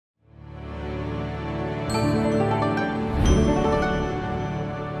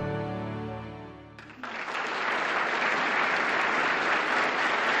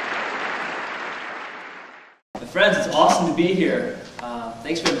Friends, it's awesome to be here.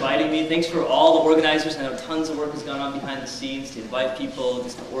 Thanks for inviting me. Thanks for all the organizers. I know tons of work has gone on behind the scenes to invite people,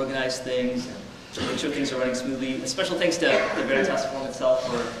 just to organize things, and to make sure things are running smoothly. A special thanks to the Veritas Forum itself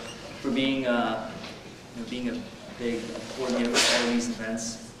for being, being a big coordinator for all these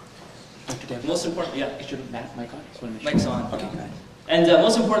events. Most importantly, yeah. Is your mic on? Mic's on. Okay, got it. And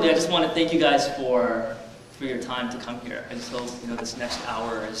most importantly, I just want to thank you guys for your time to come here. I just hope this next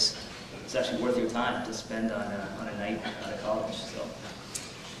hour is actually worth your time to spend on a night out of college.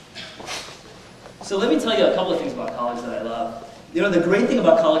 So let me tell you a couple of things about college that I love. The great thing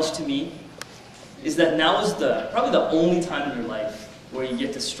about college to me is that now is probably the only time in your life where you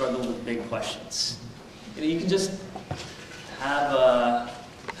get to struggle with big questions. You can just have a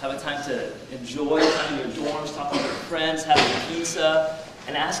time to enjoy time in your dorms, talking with your friends, having pizza,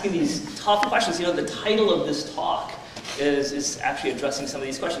 and asking these tough questions. The title of this talk is actually addressing some of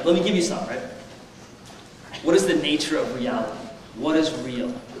these questions. Let me give you some, right? What is the nature of reality? What is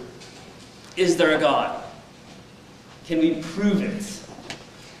real? Is there a God? Can we prove it?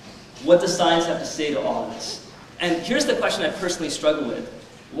 What does science have to say to all of this? And here's the question I personally struggle with.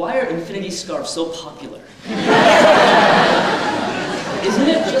 Why are infinity scarves so popular? Isn't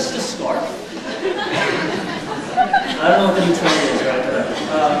it just a scarf? I don't know what the new trend is,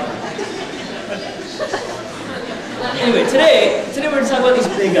 right? Anyway, today we're going to talk about these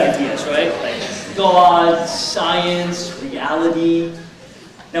big ideas, right? Like God, science, reality.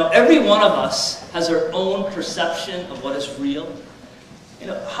 Now, every one of us has our own perception of what is real.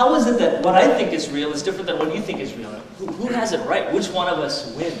 How is it that what I think is real is different than what you think is real? Who has it right? Which one of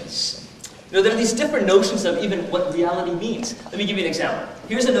us wins? There are these different notions of even what reality means. Let me give you an example.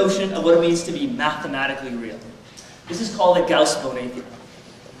 Here's a notion of what it means to be mathematically real. This is called a Gauss-Bonnet.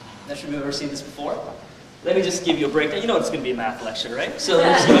 Not sure if you've ever seen this before. Let me just give you a breakdown. You know it's going to be a math lecture, right? So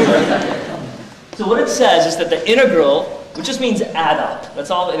let's give you a breakdown. So what it says is that the integral, which just means add up. That's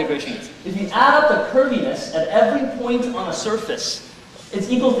all the integration means. If you add up the curviness at every point on a surface, it's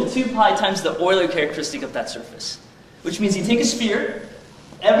equal to 2 pi times the Euler characteristic of that surface. Which means you take a sphere,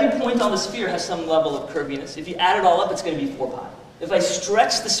 every point on the sphere has some level of curviness. If you add it all up, it's going to be 4 pi. If I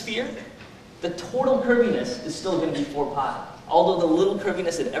stretch the sphere, the total curviness is still going to be 4 pi. Although the little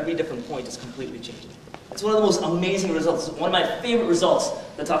curviness at every different point is completely changing. It's one of the most amazing results. One of my favorite results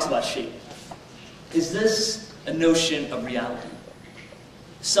that talks about shape. Is this a notion of reality?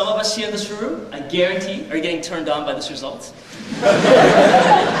 Some of us here in this room, I guarantee, are getting turned on by this result. But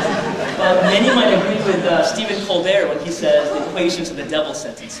many might agree with Stephen Colbert when he says the equations of the devil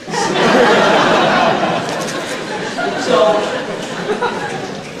sentences.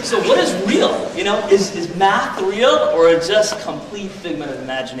 So what is real? Is math real or just complete figment of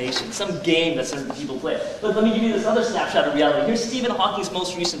imagination? Some game that certain people play. But let me give you this other snapshot of reality. Here's Stephen Hawking's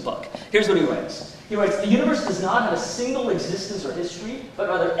most recent book. Here's what he writes. He writes, the universe does not have a single existence or history, but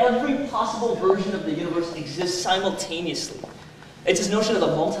rather every possible version of the universe exists simultaneously. It's this notion of the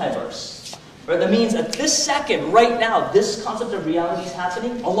multiverse. Right? That means at this second, right now, this concept of reality is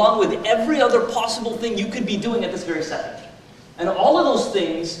happening, along with every other possible thing you could be doing at this very second. And all of those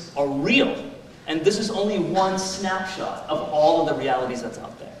things are real. And this is only one snapshot of all of the realities that's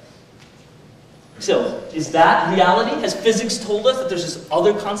out there. So, is that reality? Has physics told us that there's this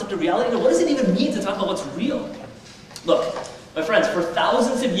other concept of reality? What does it even mean to talk about what's real? Look, my friends, for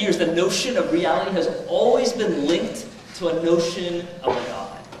thousands of years, the notion of reality has always been linked to a notion of a God.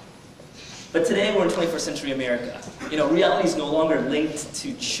 But today, we're in 21st century America. Reality is no longer linked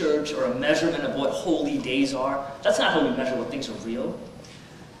to church or a measurement of what holy days are. That's not how we measure what things are real.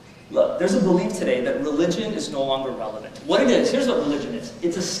 Look, there's a belief today that religion is no longer relevant. What it is, here's what religion is.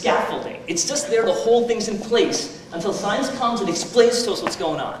 It's a scaffolding. It's just there to hold things in place until science comes and explains to us what's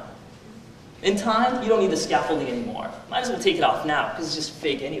going on. In time, you don't need the scaffolding anymore. Might as well take it off now, because it's just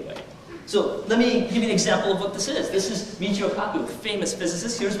fake anyway. So let me give you an example of what this is. This is Michio Kaku, a famous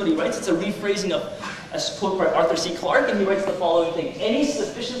physicist. Here's what he writes. It's a rephrasing of a quote by Arthur C. Clarke, and he writes the following thing. Any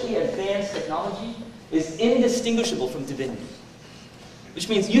sufficiently advanced technology is indistinguishable from divinity. Which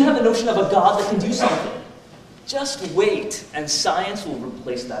means you have a notion of a God that can do something. Just wait, and science will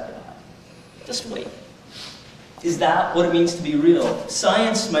replace that God. Just wait. Is that what it means to be real?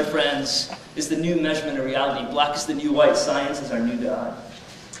 Science, my friends, is the new measurement of reality. Black is the new white. Science is our new God.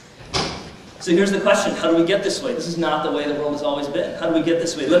 So here's the question. How do we get this way? This is not the way the world has always been. How do we get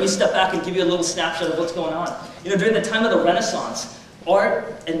this way? Let me step back and give you a little snapshot of what's going on. During the time of the Renaissance,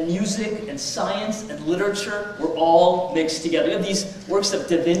 art and music and science and literature were all mixed together. You have these works of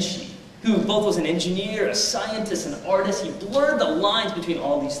Da Vinci, who both was an engineer, a scientist, an artist. He blurred the lines between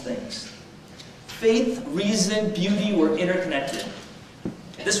all these things. Faith, reason, beauty were interconnected.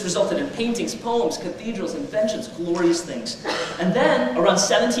 This resulted in paintings, poems, cathedrals, inventions, glorious things. And then, around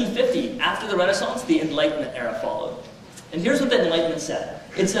 1750, after the Renaissance, the Enlightenment era followed. And here's what the Enlightenment said.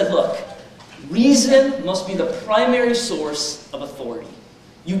 It said, look, reason must be the primary source of authority.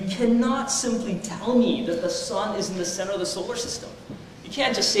 You cannot simply tell me that the sun is in the center of the solar system. You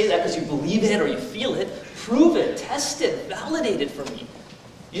can't just say that because you believe it or you feel it. Prove it, test it, validate it for me.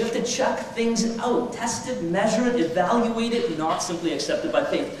 You have to check things out, test it, measure it, evaluate it, not simply accept it by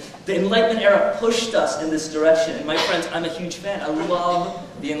faith. The Enlightenment era pushed us in this direction. And my friends, I'm a huge fan. I love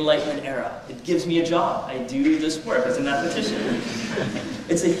the Enlightenment era. It gives me a job. I do this work as a mathematician.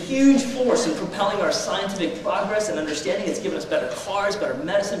 It's a huge force in propelling our scientific progress and understanding. It's given us better cars, better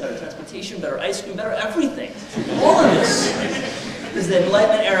medicine, better transportation, better ice cream, better everything. All of this is the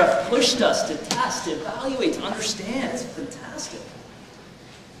Enlightenment era pushed us to test, to evaluate, to understand. It's fantastic.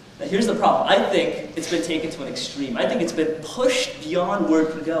 Now here's the problem. I think it's been taken to an extreme. I think it's been pushed beyond where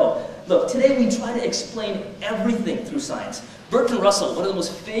it can go. Look, today we try to explain everything through science. Bertrand Russell, one of the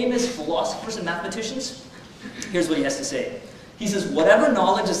most famous philosophers and mathematicians, here's what he has to say. He says, whatever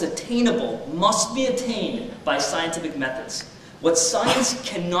knowledge is attainable must be attained by scientific methods. What science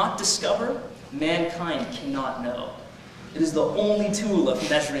cannot discover, mankind cannot know. It is the only tool of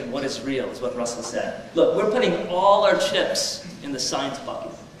measuring what is real, is what Russell said. Look, we're putting all our chips in the science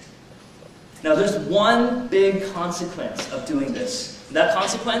bucket. Now there's one big consequence of doing this. And that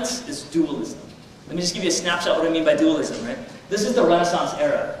consequence is dualism. Let me just give you a snapshot of what I mean by dualism, right? This is the Renaissance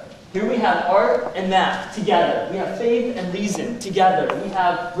era. Here we have art and math together. We have faith and reason together. We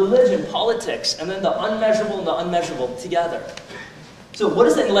have religion, politics, and then the unmeasurable and the unmeasurable together. So what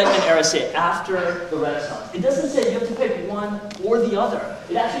does the Enlightenment era say after the Renaissance? It doesn't say you have to pick one or the other.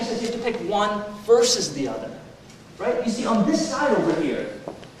 It actually says you have to pick one versus the other. Right? You see, on this side over here,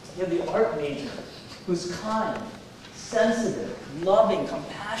 you have the art major, who's kind, sensitive, loving,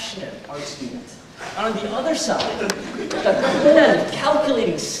 compassionate art student. And on the other side, the cold,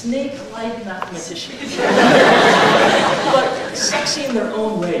 calculating, snake-like mathematician. But sexy in their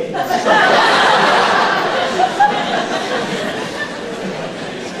own way.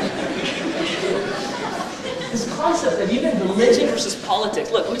 This concept of even religion versus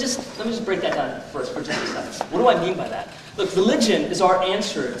politics. Look, let me just break that down first for just a second. What do I mean by that? Look, religion is our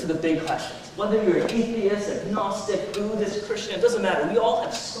answer to the big questions. Whether you're an atheist, agnostic, Buddhist, Christian, it doesn't matter. We all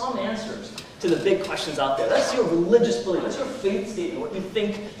have some answers to the big questions out there. That's your religious belief. That's your faith statement, what you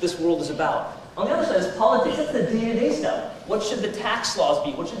think this world is about. On the other side is politics. That's the day-to-day stuff. What should the tax laws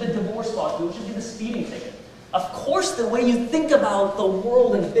be? What should the divorce laws be? What should be the speeding ticket? Of course, the way you think about the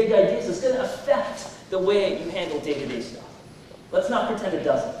world and big ideas is going to affect the way you handle day-to-day stuff. Let's not pretend it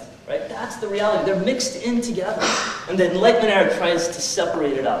doesn't. Right? That's the reality. They're mixed in together. And the Enlightenment era tries to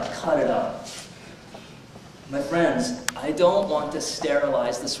separate it out, cut it up. My friends, I don't want to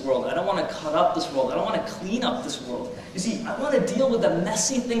sterilize this world. I don't want to cut up this world. I don't want to clean up this world. You see, I want to deal with the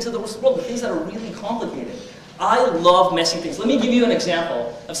messy things of the world, the things that are really complicated. I love messy things. Let me give you an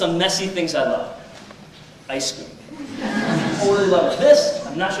example of some messy things I love. Ice cream. Totally love it. This,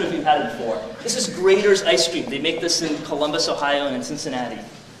 I'm not sure if you've had it before. This is Grader's ice cream. They make this in Columbus, Ohio, and in Cincinnati.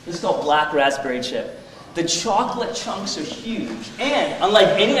 This is called black raspberry chip. The chocolate chunks are huge. And unlike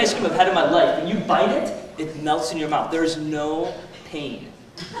any ice cream I've had in my life, when you bite it, it melts in your mouth. There is no pain.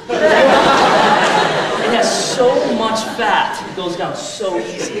 It has so much fat, it goes down so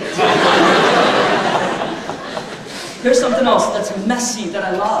easy. Here's something else that's messy that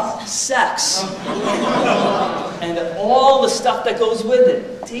I love. Sex. And all the stuff that goes with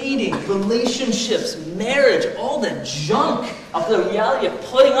it. Dating, relationships, marriage, all the junk of the reality of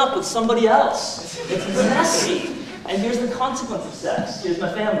putting up with somebody else. It's messy. And here's the consequence of sex. Here's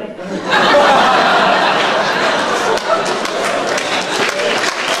my family.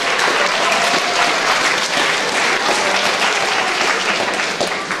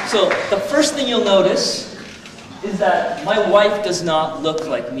 So the first thing you'll notice is that my wife does not look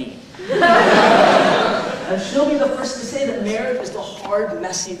like me. And she'll be the first to say that marriage is the hard,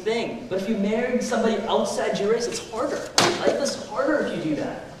 messy thing. But if you marry somebody outside your race, it's harder. Life is harder if you do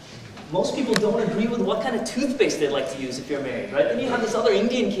that. Most people don't agree with what kind of toothpaste they like to use if you're married, right? Then you have this other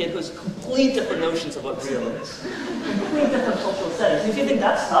Indian kid who has complete different notions of what real is. Complete different cultural settings. And if you think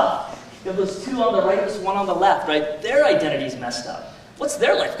that's tough, you have those two on the right, this one on the left, right? Their identity's messed up. What's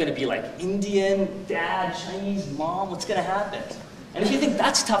their life going to be like? Indian, dad, Chinese, mom, what's going to happen? And if you think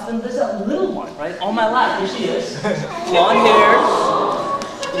that's tough, then there's that little one, right? On my lap, here she is.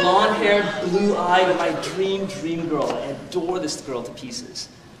 Blonde-haired, blue-eyed, my dream girl. I adore this girl to pieces.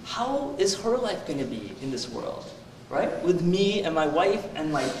 how is her life going to be in this world, right? With me and my wife and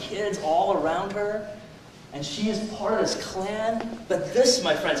my kids all around her, and she is part of this clan. But this,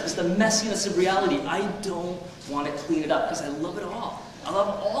 my friends, is the messiness of reality. I don't want to clean it up because I love it all. I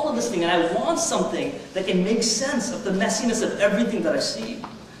love all of this thing, and I want something that can make sense of the messiness of everything that I see.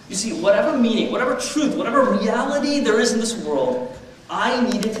 You see, whatever meaning, whatever truth, whatever reality there is in this world, I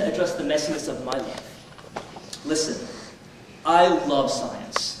needed to address the messiness of my life. Listen, I love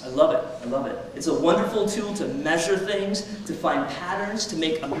science. I love it. I love it. It's a wonderful tool to measure things, to find patterns, to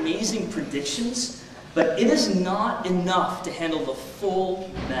make amazing predictions, but it is not enough to handle the full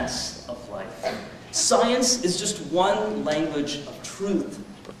mess of life. Science is just one language of truth,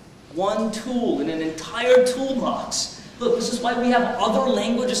 one tool in an entire toolbox. Look, this is why we have other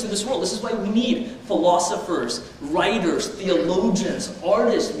languages in this world. This is why we need philosophers, writers, theologians,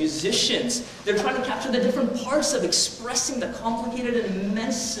 artists, musicians. They're trying to capture the different parts of expressing the complicated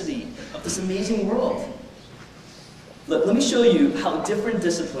immensity of this amazing world. Look, let me show you how different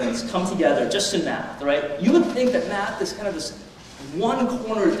disciplines come together just in math, right? You would think that math is kind of this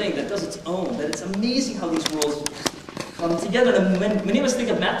one-corner thing that does its own, that it's amazing how these worlds come together. And when many of us think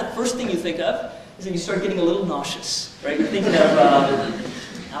of math, the first thing you think of is that you start getting a little nauseous, right? You're thinking of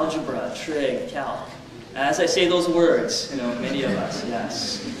algebra, trig, calc. As I say those words, you know, many of us,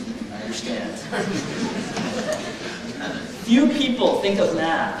 yes, I understand. Few people think of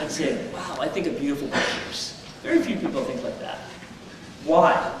math and say, wow, I think of beautiful pictures. Very few people think like that.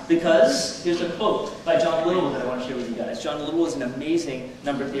 Why? Because here's a quote by John Littlewood that I want to share with you guys. John Littlewood is an amazing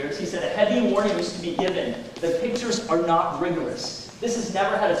number theorist. He said, a heavy warning used to be given that pictures are not rigorous. This has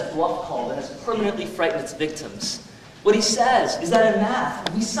never had its bluff called and has permanently frightened its victims. What he says is that in math,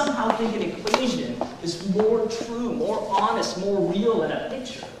 we somehow think an equation is more true, more honest, more real than a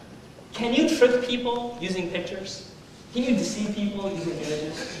picture. Can you trick people using pictures? Can you deceive people using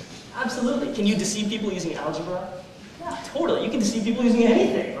images? Absolutely. Can you deceive people using algebra? Yeah, totally. You can deceive people using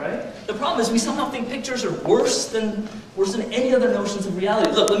anything, right? The problem is we somehow think pictures are worse than any other notions of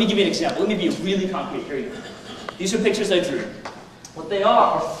reality. Look, let me give you an example. Let me be really concrete. Here you go. These are pictures I drew. What they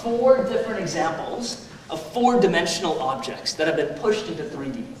are 4 different examples of 4-dimensional objects that have been pushed into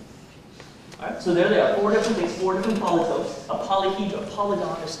 3D. All right? So there they are, 4 different things, 4 different polytopes. A polyhedra, a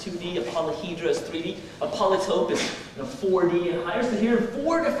polygon is 2D, a polyhedra is 3D, a polytope is 4D and higher. So here are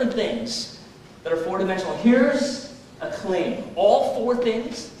 4 different things that are 4-dimensional. Here's a claim. All 4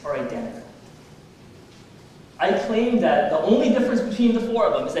 things are identical. I claim that the only difference between the 4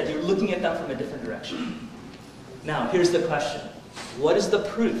 of them is that you're looking at them from a different direction. Now, here's the question. What is the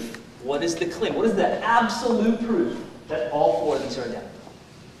proof? What is the claim? What is the absolute proof that all 4 of these are identical?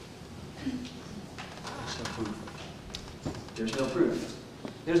 There's no proof. There's no proof.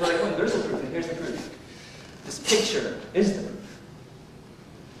 Here's what I claim. There's the proof, and here's the proof. This picture is the proof.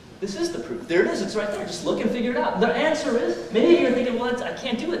 This is the proof. There it is. It's right there. Just look and figure it out. The answer is, many of you are thinking, well, I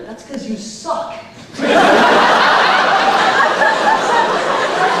can't do it. That's because you suck.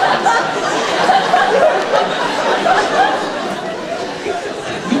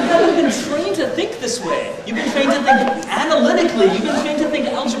 You haven't been trained to think this way. You've been trained to think analytically. You've been trained to think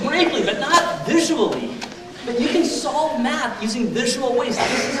algebraically, but not visually. But you can solve math using visual ways.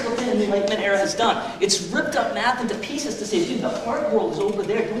 This is what the Enlightenment era has done. It's ripped up math into pieces to say, dude, the art world is over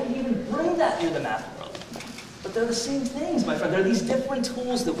there. Don't even bring that near the math world. But they're the same things, my friend. They're these different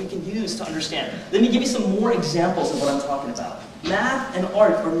tools that we can use to understand. Let me give you some more examples of what I'm talking about. Math and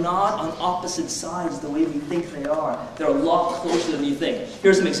art are not on opposite sides the way we think they are. They're a lot closer than you think.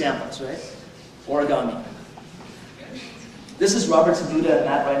 Here's some examples, right? Origami. This is Robert Sabuda and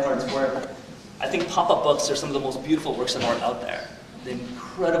Matt Reinhardt's work. I think pop-up books are some of the most beautiful works of art out there. They're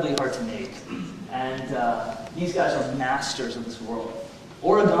incredibly hard to make. And these guys are masters of this world.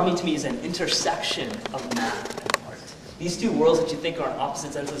 Origami to me is an intersection of math and art. These 2 worlds that you think are on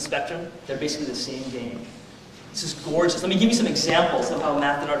opposite ends of the spectrum, they're basically the same game. This is gorgeous. Let me give you some examples of how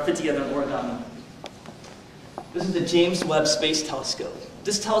math and art fit together in origami. This is the James Webb Space Telescope.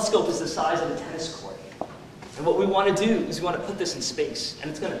 This telescope is the size of a tennis court. And what we want to do is we want to put this in space,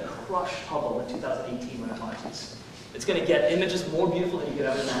 and it's going to crush Hubble in 2018 when it launches. It's going to get images more beautiful than you could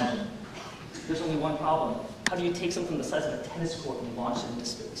ever imagine. There's only one problem. How do you take something the size of a tennis court and launch it into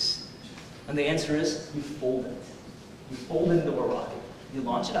space? And the answer is, you fold it. You fold it into a rocket. You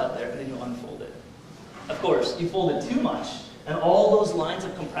launch it out there, and then you unfold it. Of course, you fold it too much, and all those lines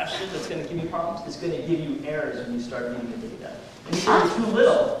of compression that's going to give you problems is going to give you errors when you start reading the data. And you fold it too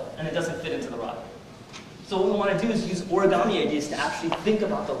little, and it doesn't fit into the rocket. So what we want to do is use origami ideas to actually think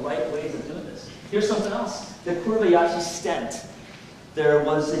about the right ways of doing this. Here's something else. The Kurobayashi stent. There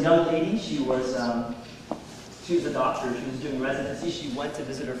was a young lady, she was She was a doctor. She was doing residency. She went to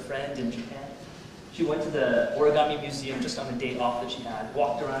visit her friend in Japan. She went to the origami museum just on a day off that she had,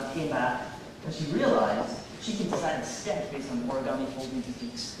 walked around, came back, and she realized she could design a stent based on origami folding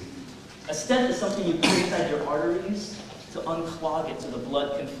techniques. A stent is something you put inside your arteries to unclog it so the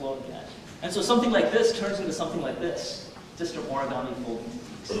blood can flow again. And so something like this turns into something like this, just from origami folding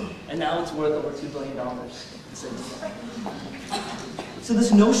techniques. And now it's worth over $2 billion. So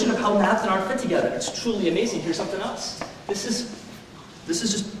this notion of how math and art fit together, it's truly amazing. Here's something else. This is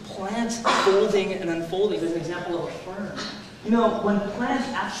just plants folding and unfolding. There's an example of a fern. You know, when plants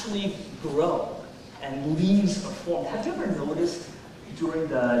actually grow and leaves are formed, have you ever noticed during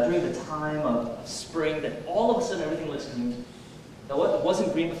the time of spring that all of a sudden everything looks green? Now what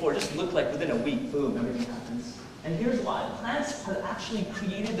wasn't green before, it just looked like within a week, boom, everything happens. And here's why. Plants have actually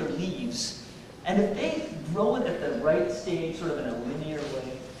created their leaves, and if they grow it at the right stage, sort of in a linear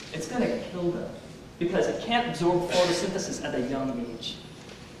way, it's going to kill them, because it can't absorb photosynthesis at a young age.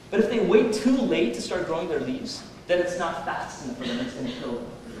 But if they wait too late to start growing their leaves, then it's not fast enough for them, it's going to kill them,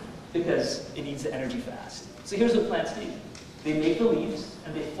 because it needs the energy fast. So here's what plants do. They make the leaves,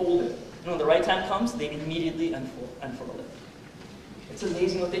 and they fold it. And when the right time comes, they immediately unfurl it. It's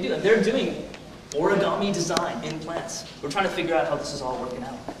amazing what they do. And they're doing origami design in plants. We're trying to figure out how this is all working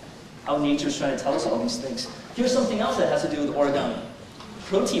out, how nature's trying to tell us all these things. Here's something else that has to do with origami.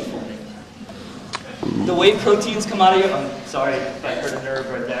 Protein folding. The way proteins come out of your... I'm sorry if I hurt a nerve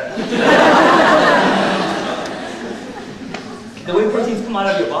right there. The way proteins come out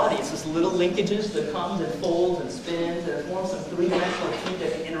of your body, it's just little linkages that comes and folds and spins and forms some three-dimensional tube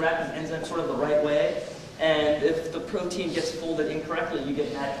that can interact with enzymes sort of the right way. And if the protein gets folded incorrectly, you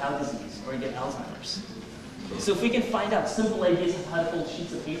get mad cow disease or you get Alzheimer's. So if we can find out simple ideas of how to fold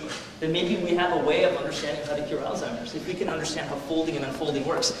sheets of paper, then maybe we have a way of understanding how to cure Alzheimer's. If we can understand how folding and unfolding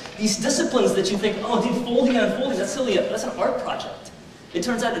works. These disciplines that you think, oh, dude, folding and unfolding, that's silly, that's an art project. It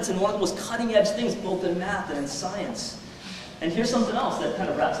turns out it's in one of the most cutting edge things, both in math and in science. And here's something else that kind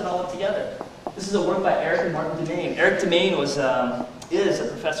of wraps it all up together. This is a work by Eric and Martin Demain. Eric Demain is a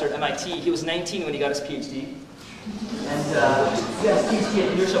professor at MIT. He was 19 when he got his PhD. And he got his PhD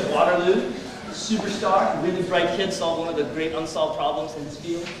at University of Waterloo. Superstar, really bright kid, solved one of the great unsolved problems in his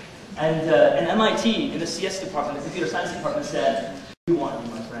field. And MIT, in the CS department, the computer science department, said, "You want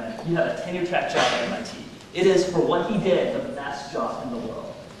me, my friend. You have a tenure-track job at MIT. It is, for what he did, the best job in the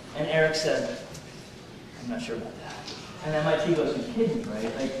world." And Eric said, "I'm not sure about that." And MIT goes, "You're kidding,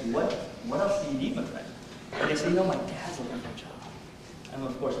 right? Like, what else do you need, my friend?" And they say, "You know, my dad's looking for a job." I'm,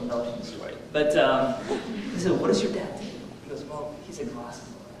 of course, embellishing the story. But he said, "What does your dad do?" He goes, "Well, he's a glass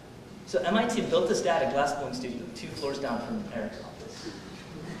blower." So MIT built this dad a glass blowing studio 2 floors down from Eric's office.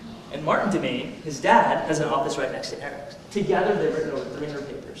 And Martin Demain, his dad, has an office right next to Eric's. Together, they've written over 300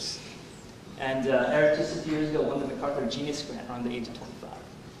 papers. And Eric, just a few years ago, won the MacArthur Genius Grant around the age of 25.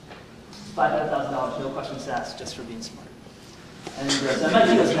 $500,000, no questions asked, just for being smart. And so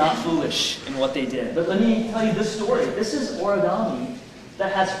MIT was not foolish in what they did. But let me tell you this story. This is origami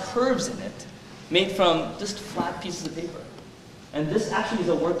that has curves in it, made from just flat pieces of paper. And this actually is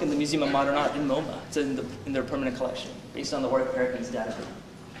a work in the Museum of Modern Art in MoMA. It's in their permanent collection, based on the work Eric and his dad did.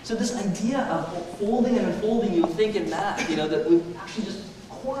 So this idea of folding and unfolding, you think in math, you know, that we've actually just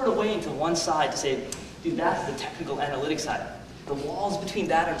cornered away into one side to say, dude, that's the technical analytic side. The walls between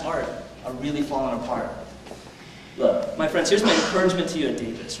that and art are really falling apart. Look, my friends, here's my encouragement to you at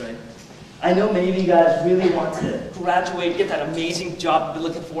Davis, right? I know many of you guys really want to graduate, get that amazing job you've been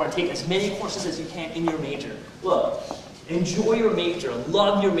looking for, and take as many courses as you can in your major. Look, enjoy your major,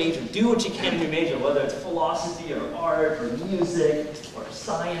 love your major, do what you can in your major, whether it's philosophy or art or music or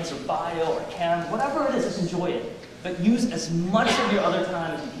science or bio or chem, whatever it is, just enjoy it. But use as much of your other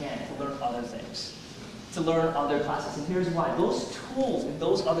time as you can to learn other things, to learn other classes. And here's why. Those tools in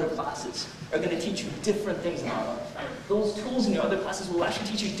those other classes are going to teach you different things about life. Those tools in your other classes will actually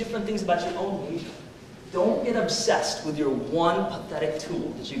teach you different things about your own major. Don't get obsessed with your one pathetic tool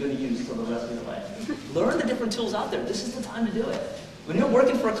that you're going to use for the rest of your life. Learn the different tools out there. This is the time to do it. When you're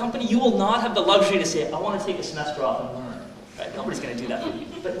working for a company, you will not have the luxury to say, I want to take a semester off and learn. Right? Nobody's going to do that for you.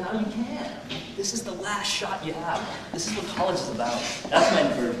 But now you can. This is the last shot you have. This is what college is about. That's my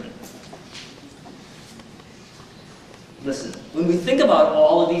encouragement. Listen, when we think about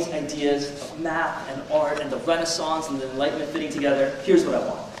all of these ideas of math and art and the Renaissance and the Enlightenment fitting together, here's what I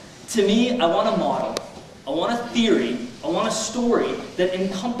want. To me, I want a model. I want a theory, I want a story that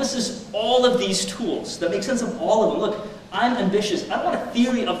encompasses all of these tools, that makes sense of all of them. Look, I'm ambitious. I want a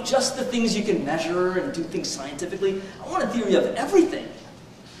theory of just the things you can measure and do things scientifically. I want a theory of everything.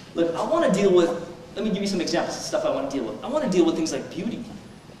 Look, I want to deal with, let me give you some examples of stuff I want to deal with. I want to deal with things like beauty.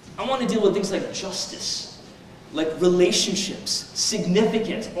 I want to deal with things like justice. like relationships,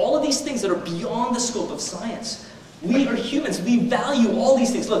 significance, all of these things that are beyond the scope of science. We are humans. We value all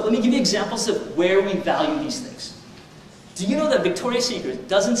these things. Look, let me give you examples of where we value these things. Do you know that Victoria's Secret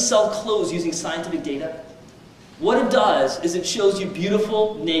doesn't sell clothes using scientific data? What it does is it shows you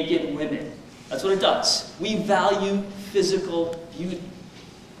beautiful, naked women. That's what it does. We value physical beauty.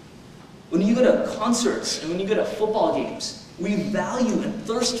 When you go to concerts and when you go to football games, we value and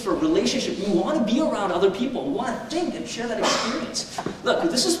thirst for relationship. We want to be around other people. We want to think and share that experience. Look,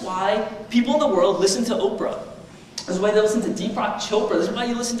 this is why people in the world listen to Oprah. This is why they listen to Deepak Chopra. This is why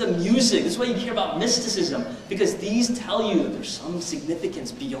you listen to music. This is why you care about mysticism. Because these tell you that there's some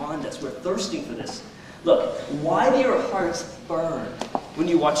significance beyond us. We're thirsting for this. Look, why do your hearts burn when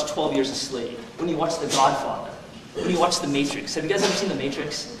you watch 12 Years a Slave? When you watch The Godfather? When you watch The Matrix? Have you guys ever seen The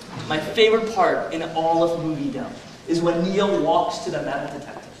Matrix? My favorite part in all of moviedom is when Neo walks to the metal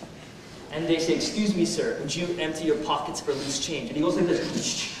detector. And they say, "Excuse me, sir, would you empty your pockets for loose change?" And he goes like this,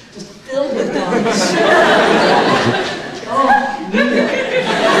 just filled with guns. Oh, Neo.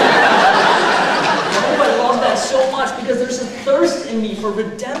 Oh, I love that so much because there's a thirst in me for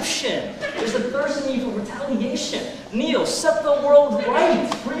redemption. There's a thirst in me for retaliation. Neo, set the world right.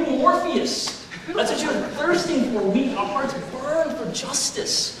 Free Morpheus. That's what you're thirsting for. Our hearts burn for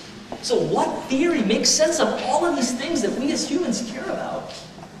justice. So what theory makes sense of all of these things that we as humans care about?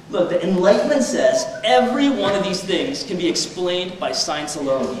 Look, the Enlightenment says every one of these things can be explained by science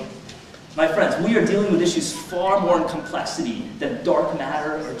alone. My friends, we are dealing with issues far more in complexity than dark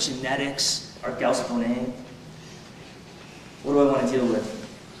matter or genetics or Gauss-Bonnet. What do I want to deal with?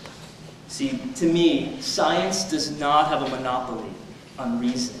 See, to me, science does not have a monopoly on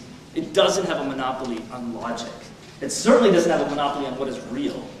reason. It doesn't have a monopoly on logic. It certainly doesn't have a monopoly on what is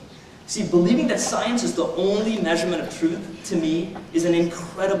real. See, believing that science is the only measurement of truth, to me, is an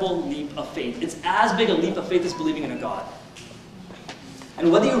incredible leap of faith. It's as big a leap of faith as believing in a God.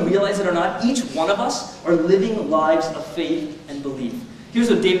 And whether you realize it or not, each one of us are living lives of faith and belief. Here's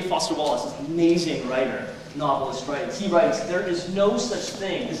what David Foster Wallace, this amazing writer, novelist, writes. He writes, "There is no such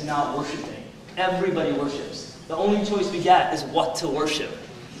thing as not worshiping. Everybody worships. The only choice we get is what to worship."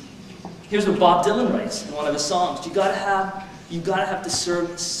 Here's what Bob Dylan writes in one of his songs. You gotta have to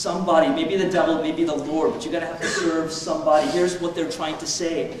serve somebody. Maybe the devil, maybe the Lord, but you gotta have to serve somebody. Here's what they're trying to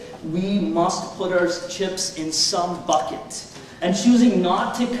say. We must put our chips in some bucket. And choosing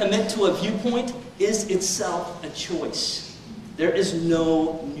not to commit to a viewpoint is itself a choice. There is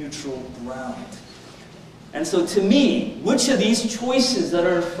no neutral ground. And so to me, which of these choices that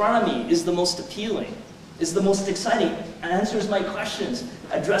are in front of me is the most appealing, is the most exciting, answers my questions,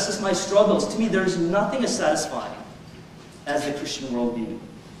 addresses my struggles? To me, there is nothing as satisfying as the Christian worldview.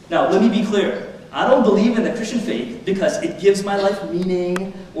 Now, let me be clear. I don't believe in the Christian faith because it gives my life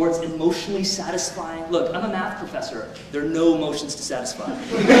meaning or it's emotionally satisfying. Look, I'm a math professor. There are no emotions to satisfy.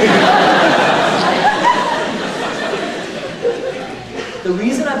 The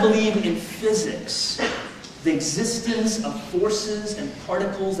reason I believe in physics, the existence of forces and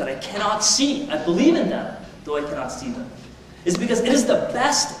particles that I cannot see, I believe in them, though I cannot see them, is because it is the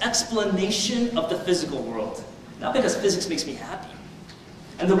best explanation of the physical world. Not because physics makes me happy.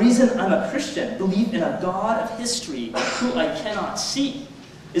 And the reason I'm a Christian, believe in a God of history who I cannot see,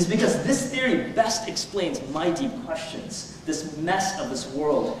 is because this theory best explains my deep questions, this mess of this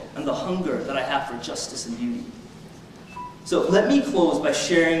world, and the hunger that I have for justice and beauty. So let me close by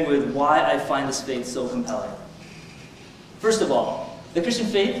sharing with why I find this faith so compelling. First of all, the Christian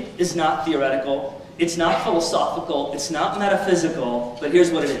faith is not theoretical, it's not philosophical, it's not metaphysical, but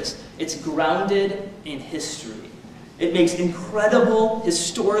here's what it is. It's grounded in history. It makes incredible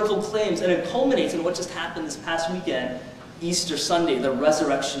historical claims, and it culminates in what just happened this past weekend, Easter Sunday, the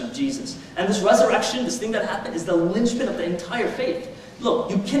resurrection of Jesus. And this resurrection, this thing that happened, is the linchpin of the entire faith. Look,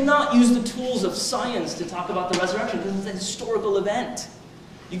 you cannot use the tools of science to talk about the resurrection because it's a historical event.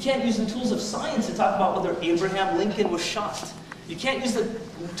 You can't use the tools of science to talk about whether Abraham Lincoln was shot. You can't use the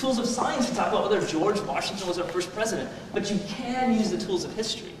tools of science to talk about whether George Washington was our first president. But you can use the tools of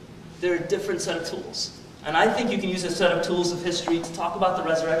history. They're a different set of tools. And I think you can use a set of tools of history to talk about the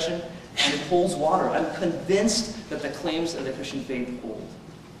resurrection, and it holds water. I'm convinced that the claims of the Christian faith hold.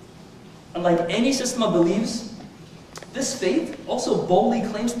 Unlike any system of beliefs, this faith also boldly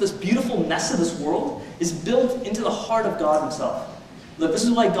claims that this beautiful mess of this world is built into the heart of God himself. Look, this is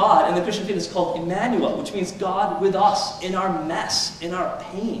why God in the Christian faith is called Emmanuel, which means God with us in our mess, in our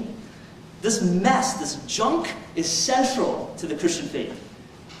pain. This mess, this junk, is central to the Christian faith.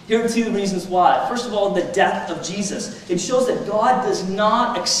 Here are two reasons why. First of all, the death of Jesus. It shows that God does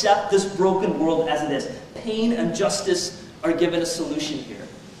not accept this broken world as it is. Pain and justice are given a solution here.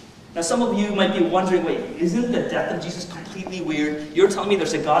 Now some of you might be wondering, wait, isn't the death of Jesus completely weird? You're telling me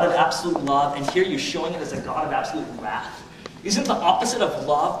there's a God of absolute love, and here you're showing it as a God of absolute wrath? Isn't the opposite of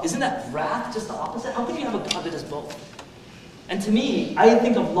love, isn't that wrath just the opposite? How can you have a God that does both? And to me, I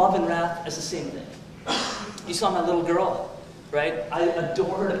think of love and wrath as the same thing. You saw my little girl, right? I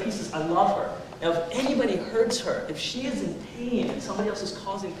adore her to pieces. I love her. Now, if anybody hurts her, if she is in pain and somebody else is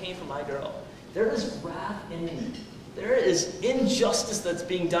causing pain for my girl, there is wrath in me. There is injustice that's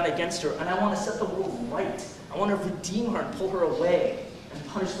being done against her, and I want to set the world right. I want to redeem her and pull her away and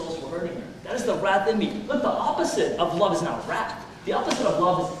punish those who are hurting her. That is the wrath in me. Look, the opposite of love is not wrath. The opposite of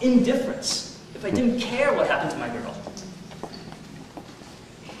love is indifference. If I didn't care what happened to my girl.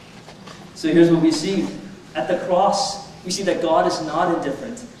 So here's what we see. At the cross, we see that God is not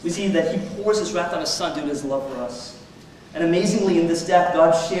indifferent. We see that He pours His wrath on His Son due to His love for us. And amazingly, in this death,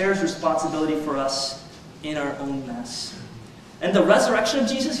 God shares responsibility for us in our own mess. And the resurrection of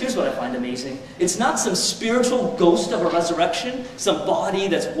Jesus, here's what I find amazing. It's not some spiritual ghost of a resurrection, some body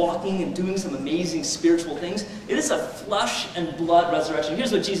that's walking and doing some amazing spiritual things. It is a flesh and blood resurrection.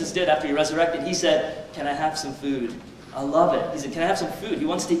 Here's what Jesus did after He resurrected. He said, "Can I have some food?" I love it. He said, "Can I have some food?" He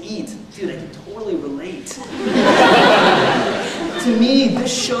wants to eat. Dude, I can totally relate. To me,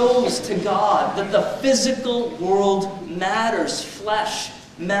 this shows to God that the physical world matters. Flesh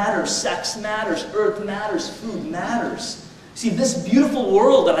matters. Sex matters. Earth matters. Food matters. See, this beautiful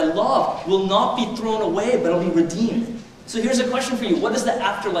world that I love will not be thrown away, but it'll be redeemed. So here's a question for you. What does the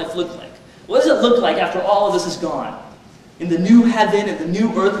afterlife look like? What does it look like after all of this is gone? In the new heaven, in the new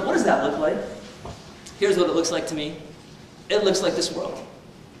earth, what does that look like? Here's what it looks like to me. It looks like this world.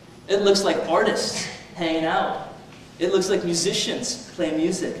 It looks like artists hanging out. It looks like musicians playing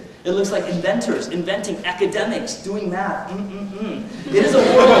music. It looks like inventors inventing, academics doing math. It is a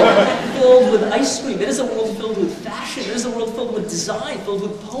world filled with ice cream. It is a world filled with fashion. It is a world filled with design, filled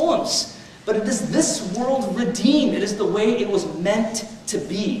with poems. But it is this world redeemed. It is the way it was meant to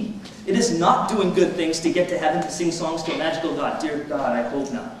be. It is not doing good things to get to heaven to sing songs to a magical God. Dear God, I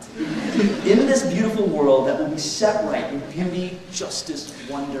hope not. In this beautiful world that will be set right in beauty, justice,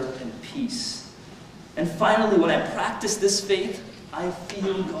 wonder, and peace. And finally, when I practice this faith, I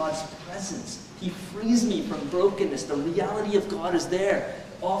feel God's presence. He frees me from brokenness. The reality of God is there.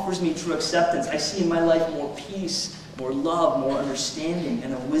 Offers me true acceptance. I see in my life more peace, more love, more understanding,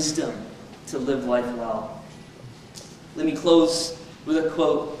 and a wisdom to live life well. Let me close with a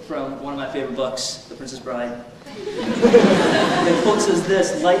quote from one of my favorite books, The Princess Bride. The quote says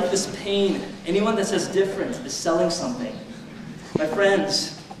this: "Life is pain. Anyone that says different is selling something." My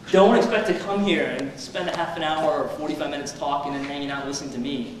friends, don't expect to come here and spend a half an hour or 45 minutes talking and hanging out and listening to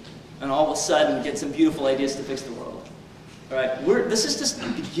me, and all of a sudden get some beautiful ideas to fix the world. All right, this is just the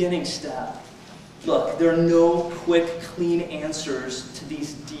beginning step. Look, there are no quick, clean answers to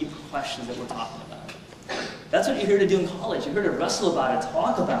these deep questions that we're talking about. That's what you're here to do in college. You're here to wrestle about it,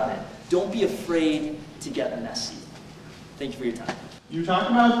 talk about it. Don't be afraid to get messy. Thank you for your time. You talked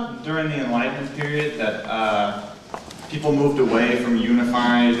about during the Enlightenment period that people moved away from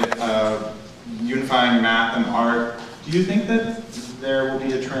unifying math and art. Do you think that there will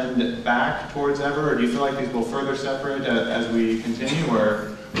be a trend back towards ever, or do you feel like these will further separate as we continue,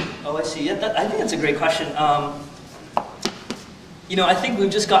 or? Oh, I see. Yeah, I think that's a great question. You know, I think we've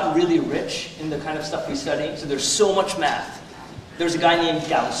just gotten really rich in the kind of stuff we study. So there's so much math. There's a guy named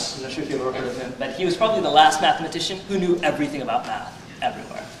Gauss. I'm not sure if you've ever heard of him, but he was probably the last mathematician who knew everything about math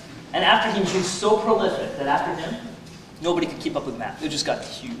everywhere. And after he was so prolific that after him, nobody could keep up with math. It just got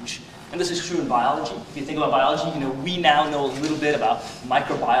huge. And this is true in biology. If you think about biology, you know, we now know a little bit about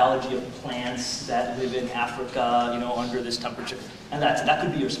microbiology of plants that live in Africa, you know, under this temperature. And that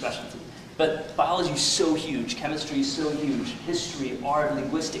could be your specialty. But biology is so huge, chemistry is so huge, history, art,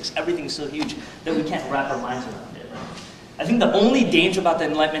 linguistics, everything is so huge that we can't wrap our minds around it. I think the only danger about the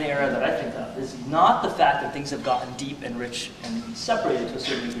Enlightenment era that I think of is not the fact that things have gotten deep and rich and separated to a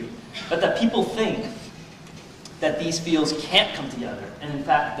certain degree, but that people think that these fields can't come together, and in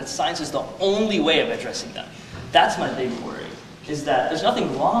fact, that science is the only way of addressing them. That's my big worry, is that there's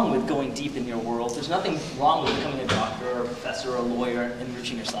nothing wrong with going deep in your world. There's nothing wrong with becoming a doctor or a professor or a lawyer and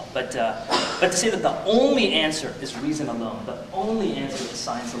enriching yourself. But to say that the only answer is reason alone, the only answer is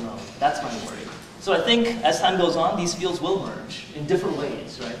science alone, that's my worry. So I think as time goes on, these fields will merge in different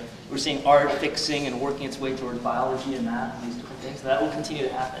ways, right? We're seeing art fixing and working its way towards biology and math and these different things. That will continue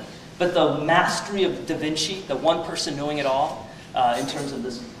to happen. But the mastery of Da Vinci, the one person knowing it all, in terms of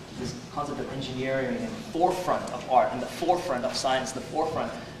this concept of engineering and forefront of art and the forefront of science, the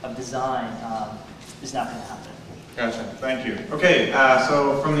forefront of design, is not going to happen. Gotcha. Thank you. Okay,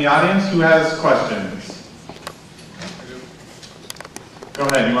 so from the audience, who has questions? Go Go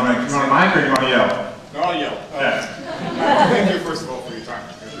ahead. You want a mic or you want to yell? No, I'll yell. Thank you, first of all, for your time.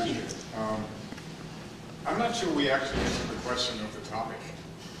 I appreciate it. I'm not sure we actually answered the question of the topic.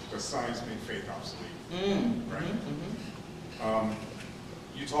 Does science make faith obsolete? Right?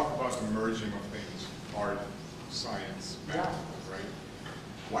 You talk about the merging of things, art, science, math, right?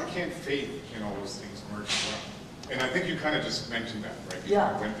 Why can't faith in all those things merge as well? And I think you kind of just mentioned that, right? You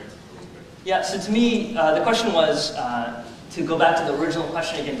kind of went there a little bit. Yeah, so to me, the question was, to go back to the original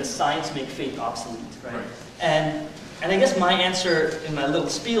question again, does science make faith obsolete, right? And I guess my answer in my little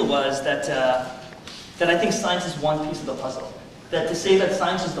spiel was that, that I think science is one piece of the puzzle. That to say that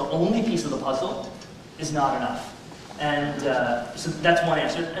science is the only piece of the puzzle is not enough. And so that's one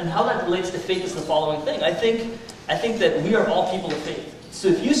answer. And how that relates to faith is the following thing. I think that we are all people of faith. So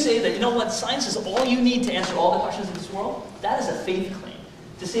if you say that, you know what, science is all you need to answer all the questions of this world, that is a faith claim.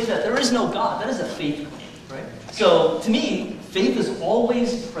 To say that there is no God, that is a faith claim, right? So to me, faith is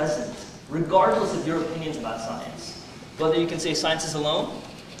always present, regardless of your opinions about science. Whether you can say science is alone,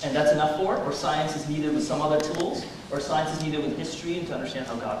 and that's enough for it, or science is needed with some other tools, or science is needed with history and to understand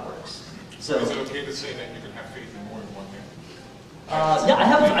how God works. So is it okay to say that you can have faith in more than one thing? Yeah,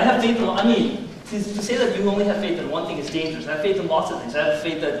 I have faith in, I mean, to say that you only have faith in one thing is dangerous. I have faith in lots of things. I have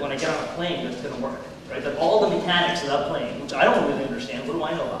faith that when I get on a plane, it's going to work, right? That all the mechanics of that plane, which I don't really understand, what do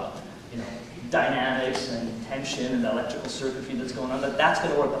I know about? You know, dynamics and tension and the electrical circuitry that's going on, that's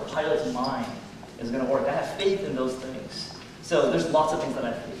going to work. The pilot's mind is going to work. I have faith in those things. So there's lots of things that I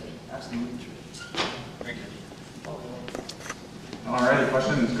have faith in. Absolutely true. Thank you. All right,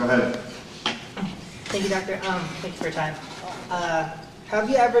 questions? Go ahead. Thank you, Doctor. Thank you for your time. Have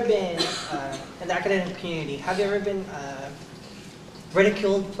you ever been, in the academic community, have you ever been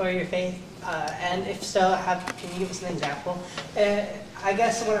ridiculed for your faith? And if so, can you give us an example? I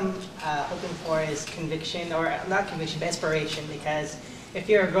guess what I'm hoping for is conviction, or not conviction, but inspiration, because if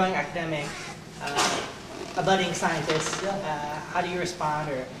you're a growing academic, a budding scientist, how do you respond,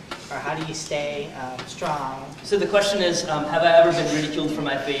 or how do you stay strong? So the question is, have I ever been ridiculed for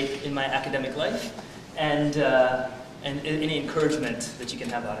my faith in my academic life? And any encouragement that you can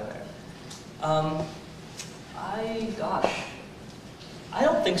have out of there. Gosh, I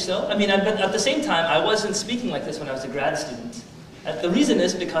don't think so. I mean, but at the same time, I wasn't speaking like this when I was a grad student. The reason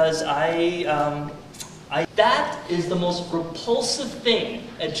is because that is the most repulsive thing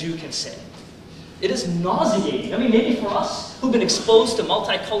a Jew can say. It is nauseating. I mean, maybe for us, who've been exposed to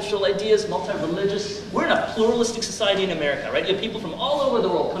multicultural ideas, multi-religious, we're in a pluralistic society in America, right? You have people from all over the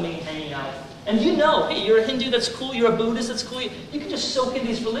world coming and hanging out. And you know, hey, you're a Hindu, that's cool, you're a Buddhist, that's cool. You can just soak in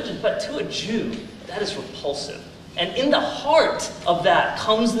these religions. But to a Jew, that is repulsive. And in the heart of that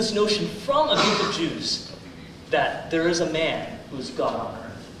comes this notion from a group of Jews that there is a man who is God on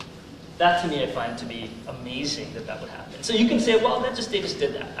earth. That to me I find to be amazing that would happen. So you can say, well, they just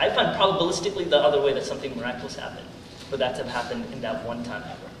did that. I find probabilistically the other way that something miraculous happened, for that to have happened in that one time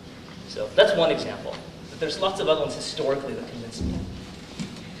ever. So that's one example. But there's lots of other ones historically that convince me.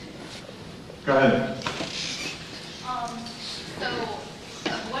 Go ahead.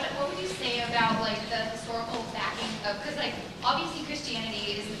 What would you say about like the historical backing of, because like obviously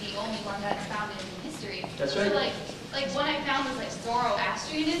Christianity isn't the only one that's founded in history. That's right. So like one I found was like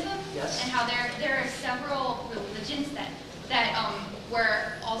Zoroastrianism, yes. And how there are several religions that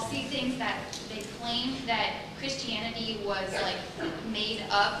where I'll see things that they claim that Christianity was like made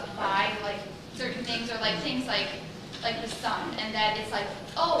up by like certain things, or like things like the sun, and that it's like,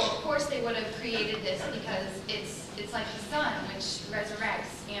 oh, of course they would have created this because it's like the sun which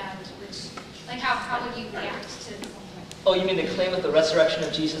resurrects, and which, like, how would you react to something like that? Oh, you mean the claim of the resurrection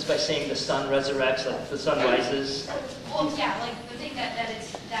of Jesus by saying the sun resurrects, like the sun rises? Well, yeah, like the thing that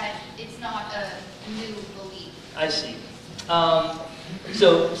it's not a new belief. I see.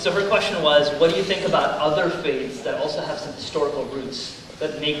 So her question was, what do you think about other faiths that also have some historical roots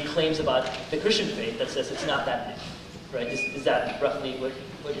that make claims about the Christian faith that says it's not that new? Right? Is that roughly what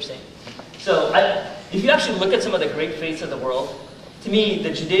you're saying? So if you actually look at some of the great faiths of the world, to me, the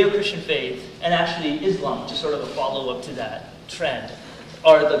Judeo-Christian faith, and actually Islam, just sort of a follow-up to that trend,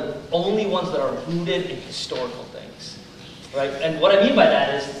 are the only ones that are rooted in historical things. Right? And what I mean by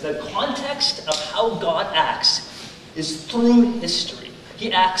that is the context of how God acts is through history.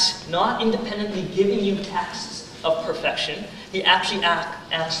 He acts not independently giving you texts of perfection. He actually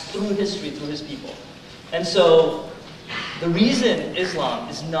acts through history, through his people. And so the reason Islam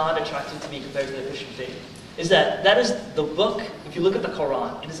is not attractive to me compared to the Christian faith is that is the book, if you look at the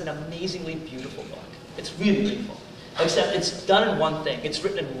Quran, it is an amazingly beautiful book. It's really beautiful. Except it's done in one thing. It's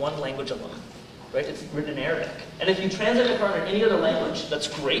written in one language alone. Right? It's written in Arabic. And if you translate the Quran in any other language, that's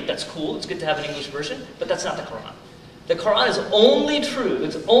great, that's cool, it's good to have an English version, but that's not the Quran. The Quran is only true,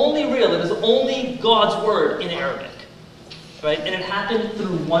 it's only real, it is only God's word in Arabic. Right? And it happened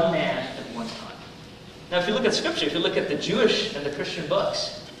through one man at one time. Now if you look at scripture, if you look at the Jewish and the Christian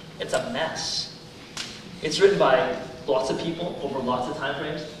books, it's a mess. It's written by lots of people over lots of time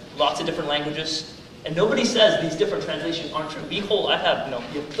frames, lots of different languages, and nobody says these different translations aren't true. Behold, I have,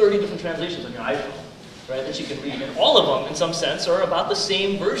 you have 30 different translations on your iPhone, right, that you can read, and all of them, in some sense, are about the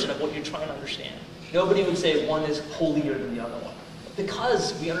same version of what you're trying to understand. Nobody would say one is holier than the other one,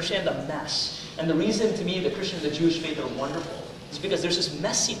 because we understand the mess. And the reason, to me, the Christian and the Jewish faith are wonderful is because there's this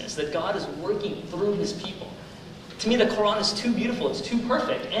messiness that God is working through his people. To me, the Quran is too beautiful, it's too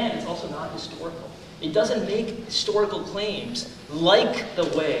perfect, and it's also not historical. It doesn't make historical claims like the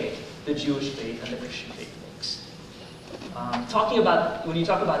way the Jewish faith and the Christian faith makes. When you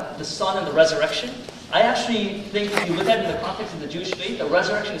talk about the Son and the resurrection, I actually think if you look at it in the context of the Jewish faith, the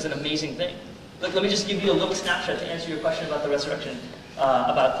resurrection is an amazing thing. Let me just give you a little snapshot to answer your question about the resurrection,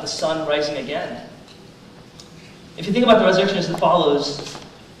 about the Son rising again. If you think about the resurrection as it follows,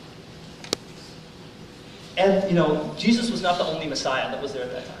 and Jesus was not the only Messiah that was there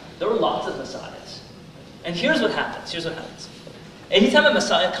at that time. There were lots of Messiahs. And here's what happens. Anytime a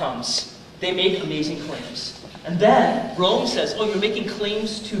Messiah comes, they make amazing claims. And then Rome says, oh, you're making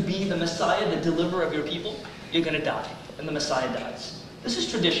claims to be the Messiah, the deliverer of your people? You're going to die. And the Messiah dies. This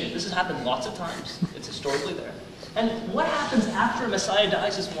is tradition. This has happened lots of times. It's historically there. And what happens after a Messiah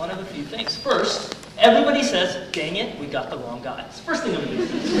dies is one of a few things. First, everybody says, dang it, we got the wrong guy. It's the first thing everybody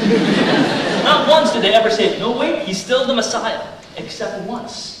says. Not once did they ever say, no, wait, he's still the Messiah. Except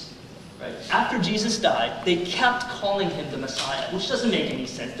once. Right? After Jesus died, they kept calling him the Messiah, which doesn't make any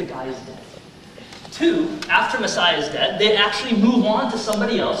sense. The guy is dead. 2, after Messiah is dead, they actually move on to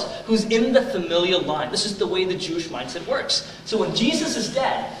somebody else who's in the familial line. This is the way the Jewish mindset works. So when Jesus is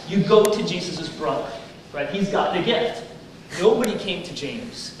dead, you go to Jesus' brother. Right? He's got the gift. Nobody came to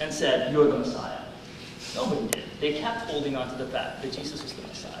James and said, you're the Messiah. Nobody did. They kept holding on to the fact that Jesus was the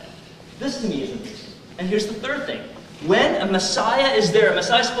Messiah. This to me is amazing. And here's the third thing. When a Messiah is there, a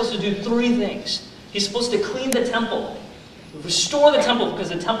Messiah is supposed to do 3 things. He's supposed to clean the temple, restore the temple, because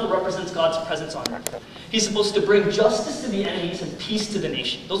the temple represents God's presence on earth. He's supposed to bring justice to the enemies and peace to the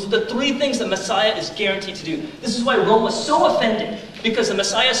nation. Those are the 3 things that Messiah is guaranteed to do. This is why Rome was so offended, because the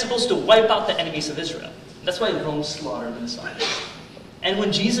Messiah is supposed to wipe out the enemies of Israel. That's why Rome slaughtered the Messiah. And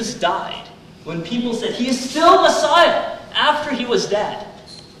when Jesus died, when people said, he is still Messiah after he was dead,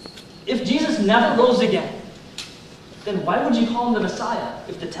 if Jesus never rose again, then why would you call him the Messiah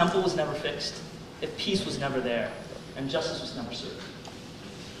if the temple was never fixed, if peace was never there, and justice was never served?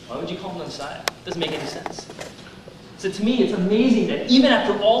 Why would you call him the Messiah? It doesn't make any sense. So to me, it's amazing that even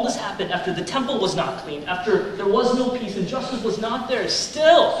after all this happened, after the temple was not clean, after there was no peace and justice was not there,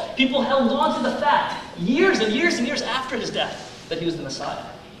 still people held on to the fact, years and years and years after his death, that he was the Messiah.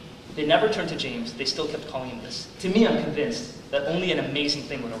 They never turned to James. They still kept calling him this. To me, I'm convinced that only an amazing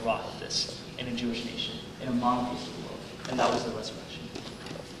thing would arise of this in a Jewish nation, in a monotheistic world, and that was the resurrection.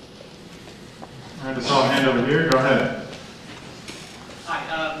 All right, I saw a hand over here. Go ahead.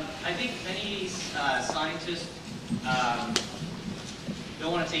 Hi. I think many scientists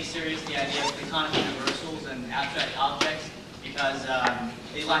don't want to take serious the idea of platonic universals and abstract objects because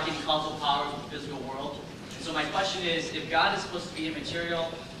they lack any causal powers of the physical world. And so my question is, if God is supposed to be immaterial,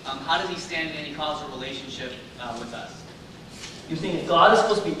 how does he stand in any causal relationship with us? You're saying if God is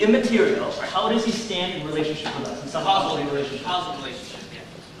supposed to be immaterial, how does he stand in relationship with us? In some causal relationship. Causal relationship,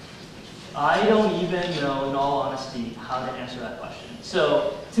 yeah. I don't even know, in all honesty, how to answer that question.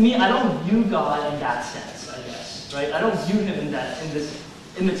 So, to me, I don't view God in that sense, I guess, right? I don't view him in this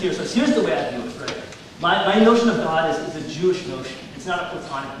immaterial sense. Here's the way I view it, right? My notion of God is a Jewish notion. It's not a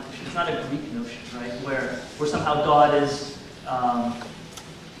Platonic notion. It's not a Greek notion, right? Where somehow God is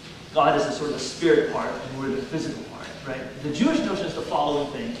the sort of the spirit part and we're the physical part, right? The Jewish notion is the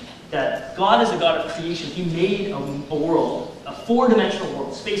following thing, that God is a God of creation. He made a world, a 4-dimensional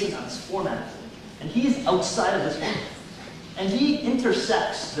world, space and time, it's 4-dimensional. And he's outside of this world. And he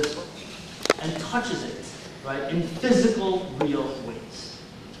intersects this world and touches it, right, in physical, real ways.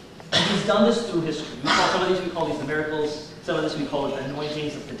 And he's done this through history. Some of these we call these the miracles, some of this we call it the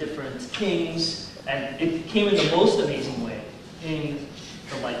anointings of the different kings, and it came in the most amazing way in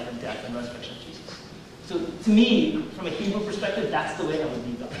the life and death and resurrection of Jesus. So to me, from a Hebrew perspective, that's the way I would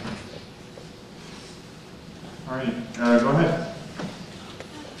view God. All right, go ahead.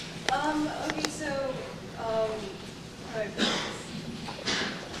 Okay, so,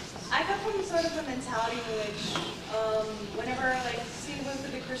 I come from sort of a mentality in which, whenever, like, seeing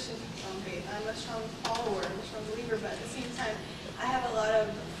with the Christian faith, I'm a strong follower, I'm a strong believer, but at the same time, I have a lot of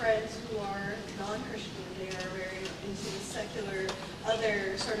friends who are non-Christian. They are very into the secular,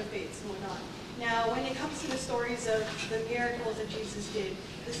 other sort of faiths and whatnot. Now, when it comes to the stories of the miracles that Jesus did,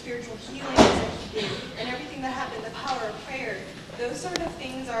 the spiritual healings that he did, and everything that happened, the power of prayer, those sort of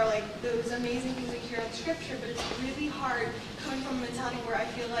things are like those amazing things we hear in scripture, but it's really hard coming from a mentality where I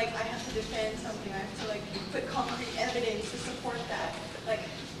feel like I have to defend something, I have to like put concrete evidence to support that. Like,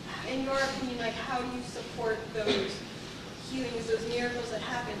 in your opinion, like how do you support those healings, those miracles that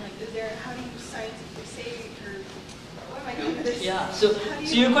happen? Like, how do you scientifically say, or what am I doing with this? Yeah, so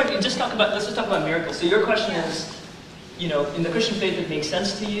your question, let's just talk about miracles. So your question is, you know, in the Christian faith it makes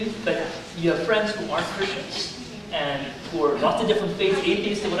sense to you, but you have friends who aren't Christians, and who are lots of different faiths,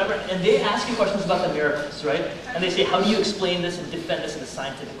 atheists and whatever, and they ask you questions about the miracles, right? And they say, how do you explain this and defend this in a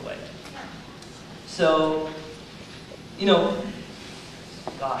scientific way? So, you know,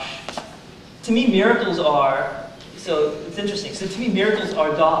 gosh, to me miracles are, so it's interesting, so to me miracles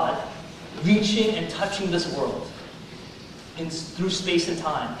are God reaching and touching this world through space and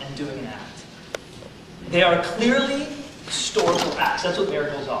time and doing an act. They are clearly historical acts. That's what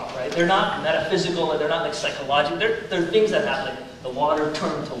miracles are, right? They're not metaphysical, they're not like psychological. They're things that happen, like the water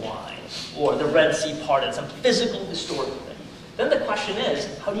turned to wine, or the Red Sea parted, some physical, historical thing. Then the question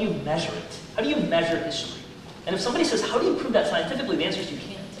is, how do you measure it? How do you measure history? And if somebody says, how do you prove that scientifically? The answer is you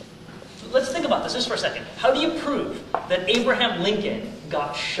can't. So let's think about this just for a second. How do you prove that Abraham Lincoln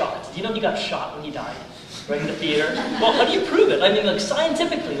got shot? Do you know he got shot when he died? Right in the theater? Well, how do you prove it? I mean, like,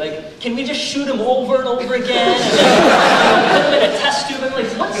 scientifically, like, can we just shoot him over and over again and then put him in a test tube? And, like,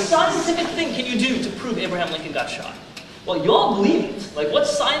 what scientific thing can you do to prove Abraham Lincoln got shot? Well, you all believe it. Like, what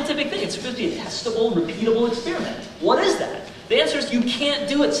scientific thing? It's supposed to be a testable, repeatable experiment. What is that? The answer is you can't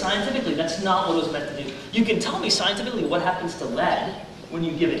do it scientifically. That's not what it was meant to do. You can tell me scientifically what happens to lead when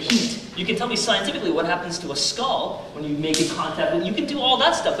you give it heat. You can tell me scientifically what happens to a skull when you make a contact with it. You can do all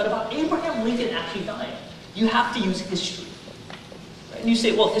that stuff. But about Abraham Lincoln actually dying, you have to use history. Right? And you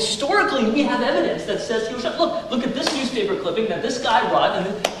say, well, historically, we have evidence that says he was shot. Look at this newspaper clipping that this guy brought, and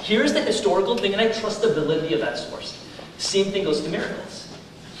then here's the historical thing, and I trust the validity of that source. Same thing goes to miracles.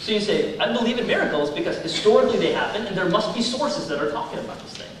 So you say, I believe in miracles because historically they happen, and there must be sources that are talking about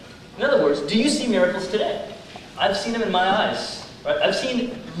this thing. In other words, do you see miracles today? I've seen them in my eyes. Right? I've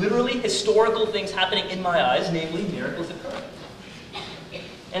seen literally historical things happening in my eyes, namely miracles occurring.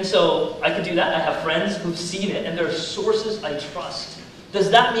 And so I can do that. I have friends who've seen it, and there are sources I trust.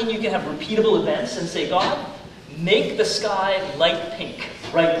 Does that mean you can have repeatable events and say, God, make the sky light pink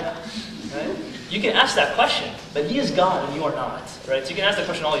right now? Right? You can ask that question, but he is God and you are not. Right? So you can ask that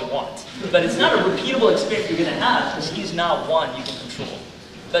question all you want. But it's not a repeatable experience you're going to have because he's not one you can control.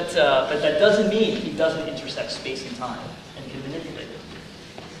 But that doesn't mean he doesn't intersect space and time and can manipulate it.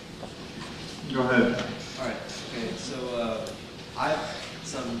 Go ahead. All right. Okay. So I've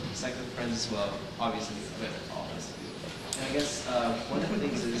some secular friends as well, obviously, but all of us do. And I guess one of the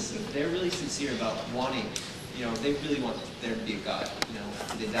things is they're really sincere about wanting, you know, they really want there to be a God. You know,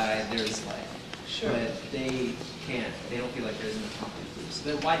 if they die, there is life. Sure. But they can't. They don't feel like there's enough concrete proof.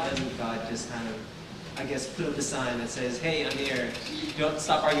 So then why doesn't God just kind of, I guess, put up a sign that says, hey, I'm here. Don't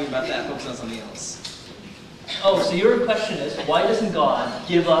stop arguing about that. Focus on something else. Oh, so your question is, why doesn't God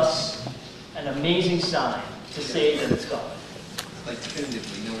give us an amazing sign to say that it's God? Like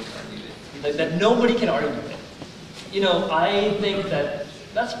definitively, no one can argue it. Like that nobody can argue it. You know, I think that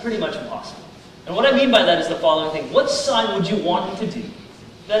that's pretty much impossible. And what I mean by that is the following thing. What sign would you want him to do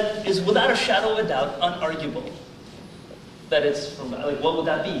that is without a shadow of a doubt unarguable? That it's from, like, what would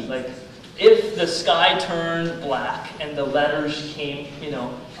that be? Like, if the sky turned black and the letters came, you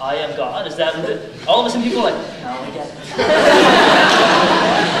know, I am God, is that what it, all of a sudden people are like, no, I get it.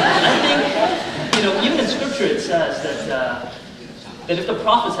 I think, you know, even in scripture it says that if the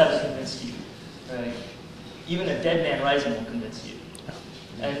prophets haven't convinced you, right, even a dead man rising will convince you.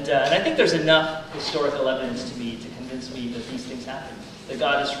 And I think there's enough historical evidence to me to convince me that these things happen. That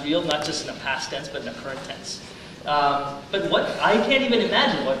God is real, not just in a past tense, but in a current tense. But what I can't even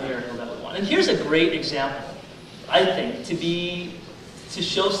imagine what miracle that would want. And here's a great example, I think, to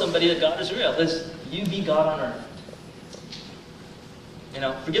show somebody that God is real, is you be God on earth. You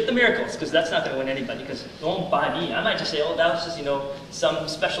know, forget the miracles, because that's not going to win anybody, because it won't buy me. I might just say, oh, that was just, you know, some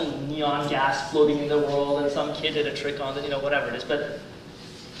special neon gas floating in the world, and some kid did a trick on it, you know, whatever it is. But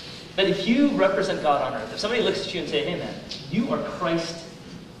if you represent God on earth, if somebody looks at you and say, hey man, you are Christ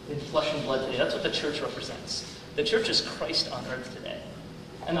in flesh and blood today, that's what the church represents. The church is Christ on earth today.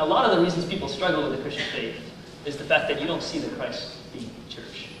 And a lot of the reasons people struggle with the Christian faith is the fact that you don't see the Christ being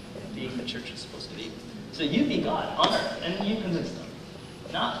church, being the church is supposed to be. So you be God on earth, and you convince them.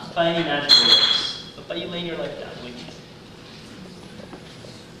 Not by any magical works, but by you laying your life down with you.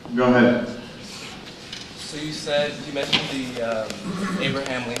 Go ahead. So you mentioned the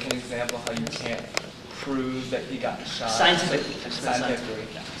Abraham Lincoln example, how you can't prove that he got shot. Scientifically.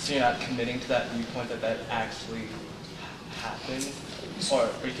 So you're not committing to that viewpoint that actually happened, or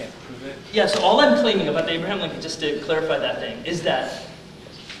you can't prove it? Yeah, so all I'm claiming about the Abraham Lincoln, just to clarify that thing, is that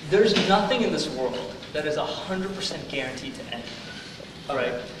there's nothing in this world that is 100% guaranteed to end. All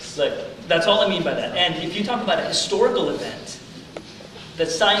right? Like, that's all I mean by that. And if you talk about a historical event, the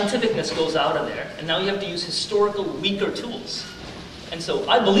scientificness goes out of there, and now you have to use historical, weaker tools. And so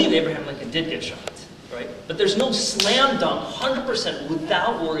I believe Abraham Lincoln did get shot, right? But there's no slam dunk, 100%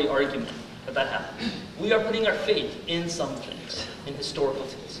 without worry argument that happened. We are putting our faith in some things, in historical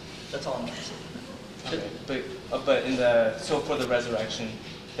tools. That's all I'm trying to say. Okay, so for the resurrection,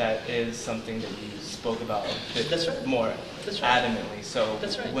 that is something that you spoke about a bit more adamantly. So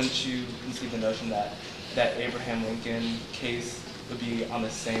wouldn't you concede the notion that that Abraham Lincoln case would be on the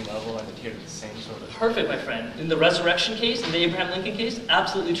same level and adhere to the same sort of... Perfect, my friend. In the resurrection case, in the Abraham Lincoln case,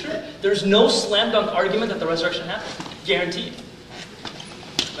 absolutely true. There's no slam dunk argument that the resurrection happened. Guaranteed.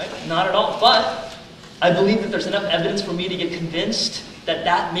 Right? Not at all. But I believe that there's enough evidence for me to get convinced that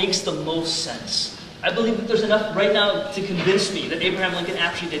that makes the most sense. I believe that there's enough right now to convince me that Abraham Lincoln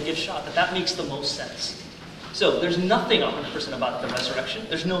actually did get shot, that makes the most sense. So there's nothing 100% about the resurrection.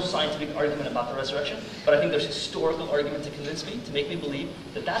 There's no scientific argument about the resurrection, but I think there's historical argument to convince me, to make me believe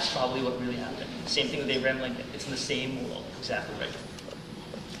that that's probably what really happened. Same thing with Abraham Lincoln. It's in the same world. Exactly right.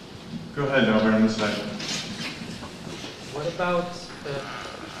 Go ahead, over on this side. What about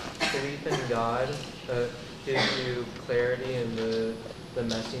belief in God gives you clarity in the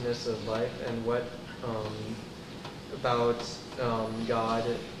messiness of life, and what about God,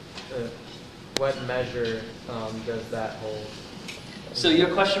 what measure does that hold? So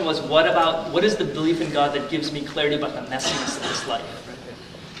your question was, what is the belief in God that gives me clarity about the messiness of this life?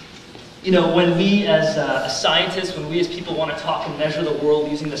 You know, when we as scientists, when we as people want to talk and measure the world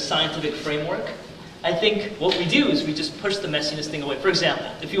using the scientific framework, I think what we do is we just push the messiness thing away. For example,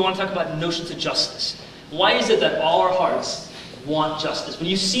 if you want to talk about notions of justice, why is it that all our hearts want justice? When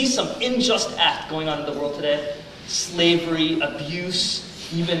you see some unjust act going on in the world today, slavery, abuse,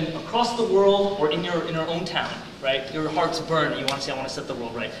 even across the world or in your own town, right? Your heart's burn and you want to say, I want to set the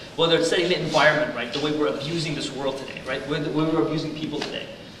world right. Whether it's setting the environment right, the way we're abusing this world today, right? The way we're abusing people today.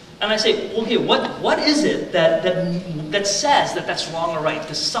 And I say, okay, what is it that says that that's wrong or right?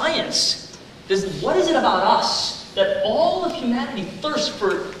 Because science, what is it about us that all of humanity thirsts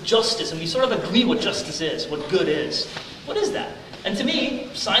for justice, and we sort of agree what justice is, what good is? What is that? And to me,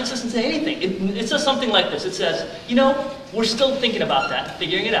 science doesn't say anything. It says something like this. It says, you know, we're still thinking about that,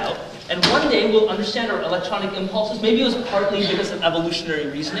 figuring it out, and one day we'll understand our electronic impulses. Maybe it was partly because of evolutionary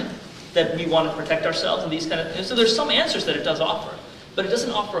reasoning, that we want to protect ourselves and these kind of things. So there's some answers that it does offer, but it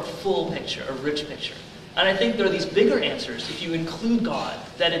doesn't offer a full picture, a rich picture. And I think there are these bigger answers, if you include God,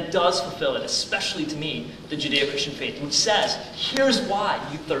 that it does fulfill it, especially to me, the Judeo-Christian faith, which says, here's why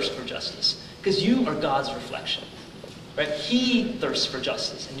you thirst for justice. Because you are God's reflection. Right? He thirsts for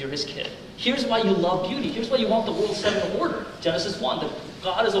justice, and you're his kid. Here's why you love beauty. Here's why you want the world set in order. Genesis 1, that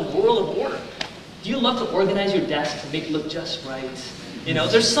God is a world of order. Do you love to organize your desk to make it look just right? You know,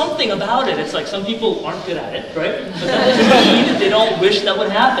 there's something about it. It's like some people aren't good at it, right? But that doesn't mean that they don't wish that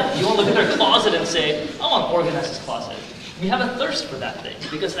would happen. You won't look at their closet and say, I want to organize this closet. We have a thirst for that thing,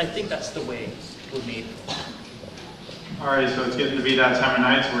 because I think that's the way we're made. All right, so it's getting to be that time of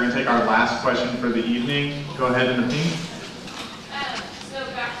night, so we're going to take our last question for the evening. Go ahead in the pink. So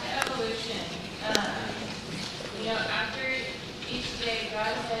back to evolution. You know, after each day,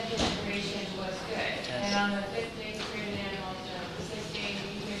 God said his creation was good. Yes. And on the fifth day, he created animals, and on the sixth day,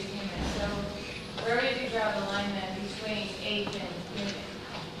 he created humans. So where did you draw the line then between ape and human?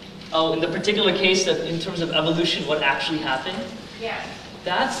 Oh, in the particular case, that in terms of evolution, what actually happened? Yes.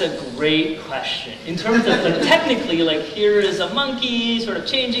 That's a great question. In terms of, like, technically, like, here is a monkey sort of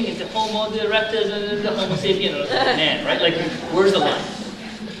changing into Homo erectus and the Homo sapien, man, right? Like, where's the line?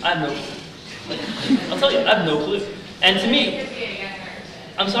 I have no clue. Like, I'll tell you, I have no clue. And to me,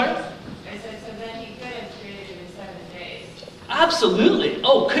 I'm sorry? I said, so then he could have created it in 7 days. Absolutely.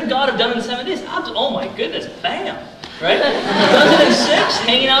 Oh, could God have done it in 7 days? Oh my goodness, bam. Right? Does it in 6,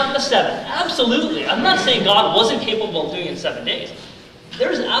 hanging out in the 7. Absolutely. I'm not saying God wasn't capable of doing it in 7 days.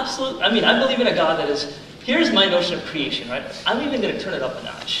 There's absolute, I believe in a God that is, here's my notion of creation, right? I'm even going to turn it up a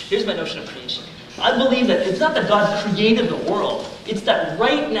notch. Here's my notion of creation. I believe that it's not that God created the world. It's that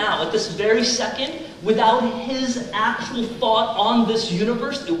right now, at this very second, without his actual thought on this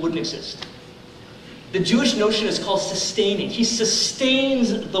universe, it wouldn't exist. The Jewish notion is called sustaining. He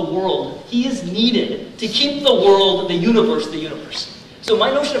sustains the world. He is needed to keep the world, the universe, the universe. So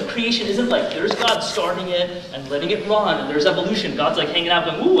my notion of creation isn't like there's God starting it and letting it run, and there's evolution. God's like hanging out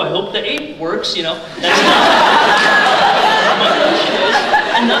going, ooh, I hope the ape works, you know. That's not my notion is,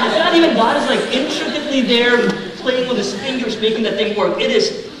 and it's not even God is like intricately there playing with his fingers making that thing work. It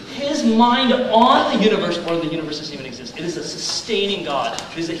is his mind on the universe before the universe doesn't even exist. It is a sustaining God.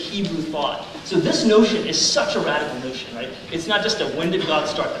 It is a Hebrew thought. So this notion is such a radical notion, right? It's not just a when did God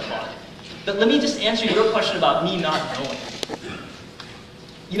start the clock. But let me just answer your question about me not knowing.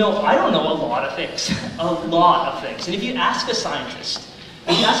 You know, I don't know a lot of things. A lot of things. And if you ask a scientist,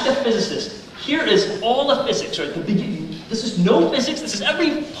 if you ask a physicist, here is all of physics, right? The beginning. This is no physics. This is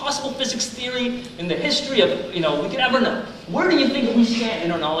every possible physics theory in the history of, you know, we could ever know. Where do you think we stand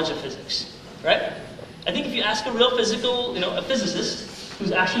in our knowledge of physics, right? I think if you ask a real physical, you know, a physicist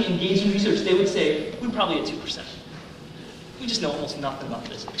who's actually engaged in research, they would say, we're probably at 2%. We just know almost nothing about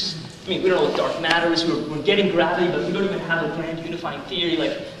physics. I mean, we don't know what dark matter is, we're getting gravity, but we don't even have a grand unifying theory.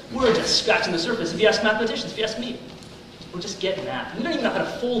 Like, we're just scratching the surface. If you ask mathematicians, if you ask me, we're just getting at. We don't even know how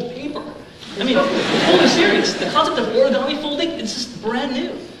to fold paper. I mean, fully serious. The concept of origami folding, it's just brand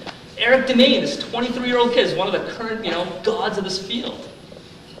new. Eric Demain, this 23-year-old kid, is one of the current, you know, gods of this field.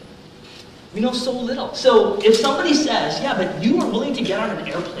 We know so little. So if somebody says, yeah, but you are willing to get on an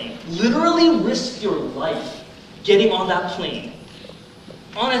airplane, literally risk your life getting on that plane,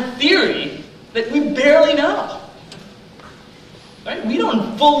 on a theory that we barely know. Right? We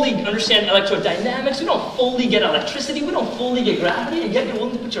don't fully understand electrodynamics, we don't fully get electricity, we don't fully get gravity, and yet you're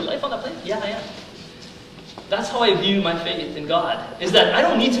willing to put your life on that plane? Yeah, I am. That's how I view my faith in God, is that I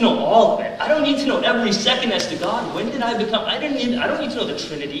don't need to know all of it. I don't need to know every second as to God. When did I become? I don't need to know the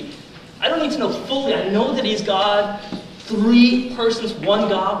Trinity. I don't need to know fully. I know that He's God, 3 persons, 1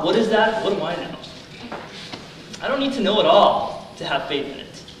 God. What is that? What do I know? I don't need to know it all to have faith in it.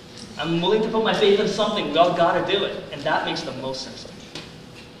 I'm willing to put my faith in something. We all got to do it, and that makes the most sense to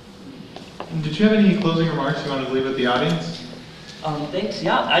me. Did you have any closing remarks you wanted to leave with the audience? Thanks.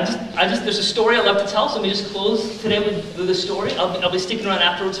 Yeah, I just there's a story I love to tell, so let me just close today with a story. I'll be sticking around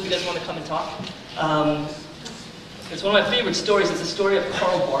afterwards if you guys want to come and talk. It's one of my favorite stories. It's the story of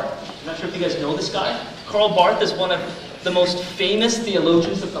Karl Barth. I'm not sure if you guys know this guy. Karl Barth is one of the most famous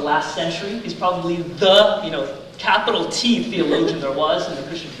theologians of the last century. He's probably the, you know, capital T theologian there was in the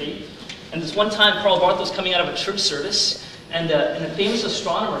Christian faith. And this one time, Karl Barth was coming out of a church service, and a famous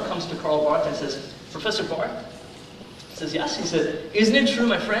astronomer comes to Karl Barth and says, Professor Barth? He says, yes. He said, isn't it true,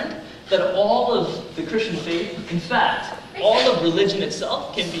 my friend, that all of the Christian faith, in fact, all of religion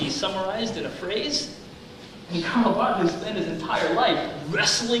itself can be summarized in a phrase? And Karl Barth has spent his entire life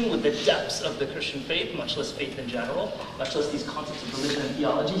wrestling with the depths of the Christian faith, much less faith in general, much less these concepts of religion and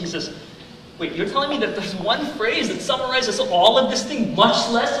theology. He says, wait, you're telling me that there's one phrase that summarizes all of this thing, much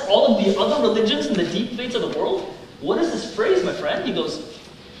less all of the other religions and the deep faiths of the world? What is this phrase, my friend? He goes,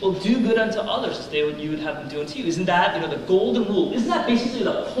 well, do good unto others as you would have them do unto you. Isn't that, you know, the golden rule? Isn't that basically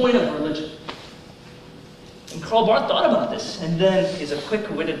the point of religion? And Karl Barth thought about this, and then he's a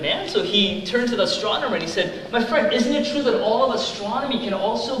quick-witted man, so he turned to the astronomer and he said, my friend, isn't it true that all of astronomy can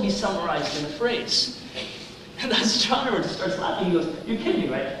also be summarized in a phrase? And the astronomer just starts laughing. He goes, you're kidding me,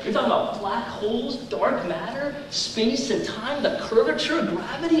 right? You're talking about black holes, dark matter, space and time, the curvature,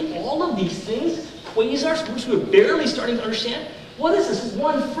 gravity, all of these things, quasars, which we're barely starting to understand. What is this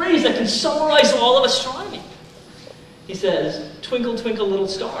one phrase that can summarize all of astronomy? He says, twinkle, twinkle, little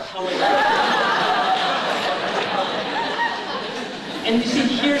star, how I love you. And you see,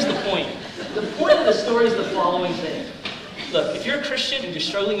 here's the point. The point of the story is the following thing. Look, if you're a Christian and you're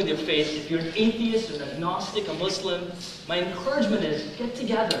struggling with your faith, if you're an atheist or an agnostic, a Muslim, my encouragement is get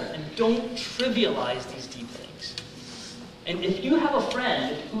together and don't trivialize these deep things. And if you have a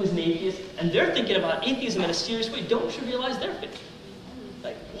friend who is an atheist and they're thinking about atheism in a serious way, don't trivialize their faith.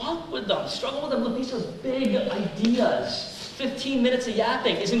 Like, walk with them, struggle with them. Look, these are big ideas. 15 minutes of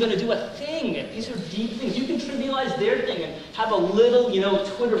yapping isn't going to do a thing. These are deep things. You can trivialize their thing and have a little, you know,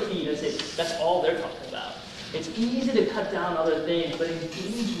 Twitter feed and say, that's all they're talking about. It's easy to cut down other things, but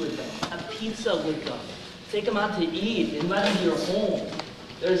engage with them. Have pizza with them. Take them out to eat. Invite them to your home.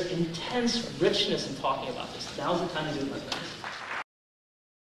 There's intense richness in talking about this. Now's the time to do it, my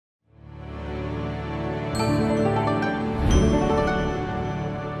friends.